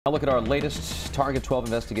Now look at our latest Target 12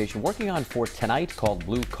 investigation working on for tonight called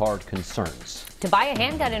Blue Card Concerns. To buy a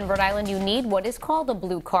handgun in Rhode Island, you need what is called a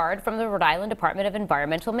blue card from the Rhode Island Department of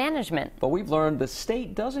Environmental Management. But we've learned the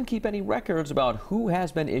state doesn't keep any records about who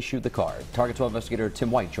has been issued the card. Target 12 investigator Tim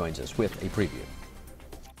White joins us with a preview.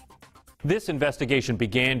 This investigation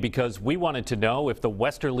began because we wanted to know if the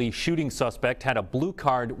Westerly shooting suspect had a blue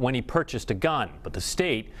card when he purchased a gun, but the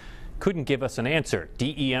state couldn't give us an answer.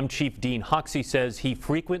 DEM Chief Dean Hoxie says he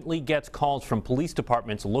frequently gets calls from police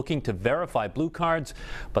departments looking to verify blue cards,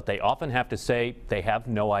 but they often have to say they have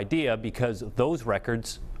no idea because those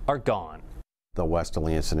records are gone. The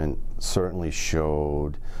Westerly incident certainly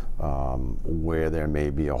showed where there may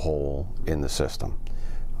be a hole in the system,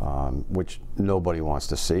 which nobody wants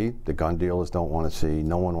to see. The gun dealers don't want to see.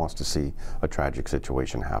 No one wants to see a tragic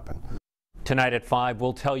situation happen. Tonight at 5,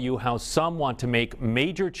 we'll tell you how some want to make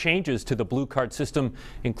major changes to the blue card system,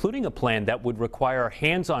 including a plan that would require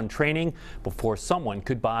hands-on training before someone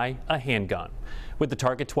could buy a handgun. With the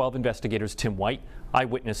Target 12 investigators, Tim White,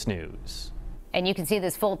 Eyewitness News. And you can see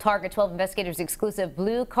this full Target 12 investigators exclusive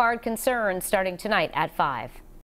Blue Card Concerns starting tonight at 5.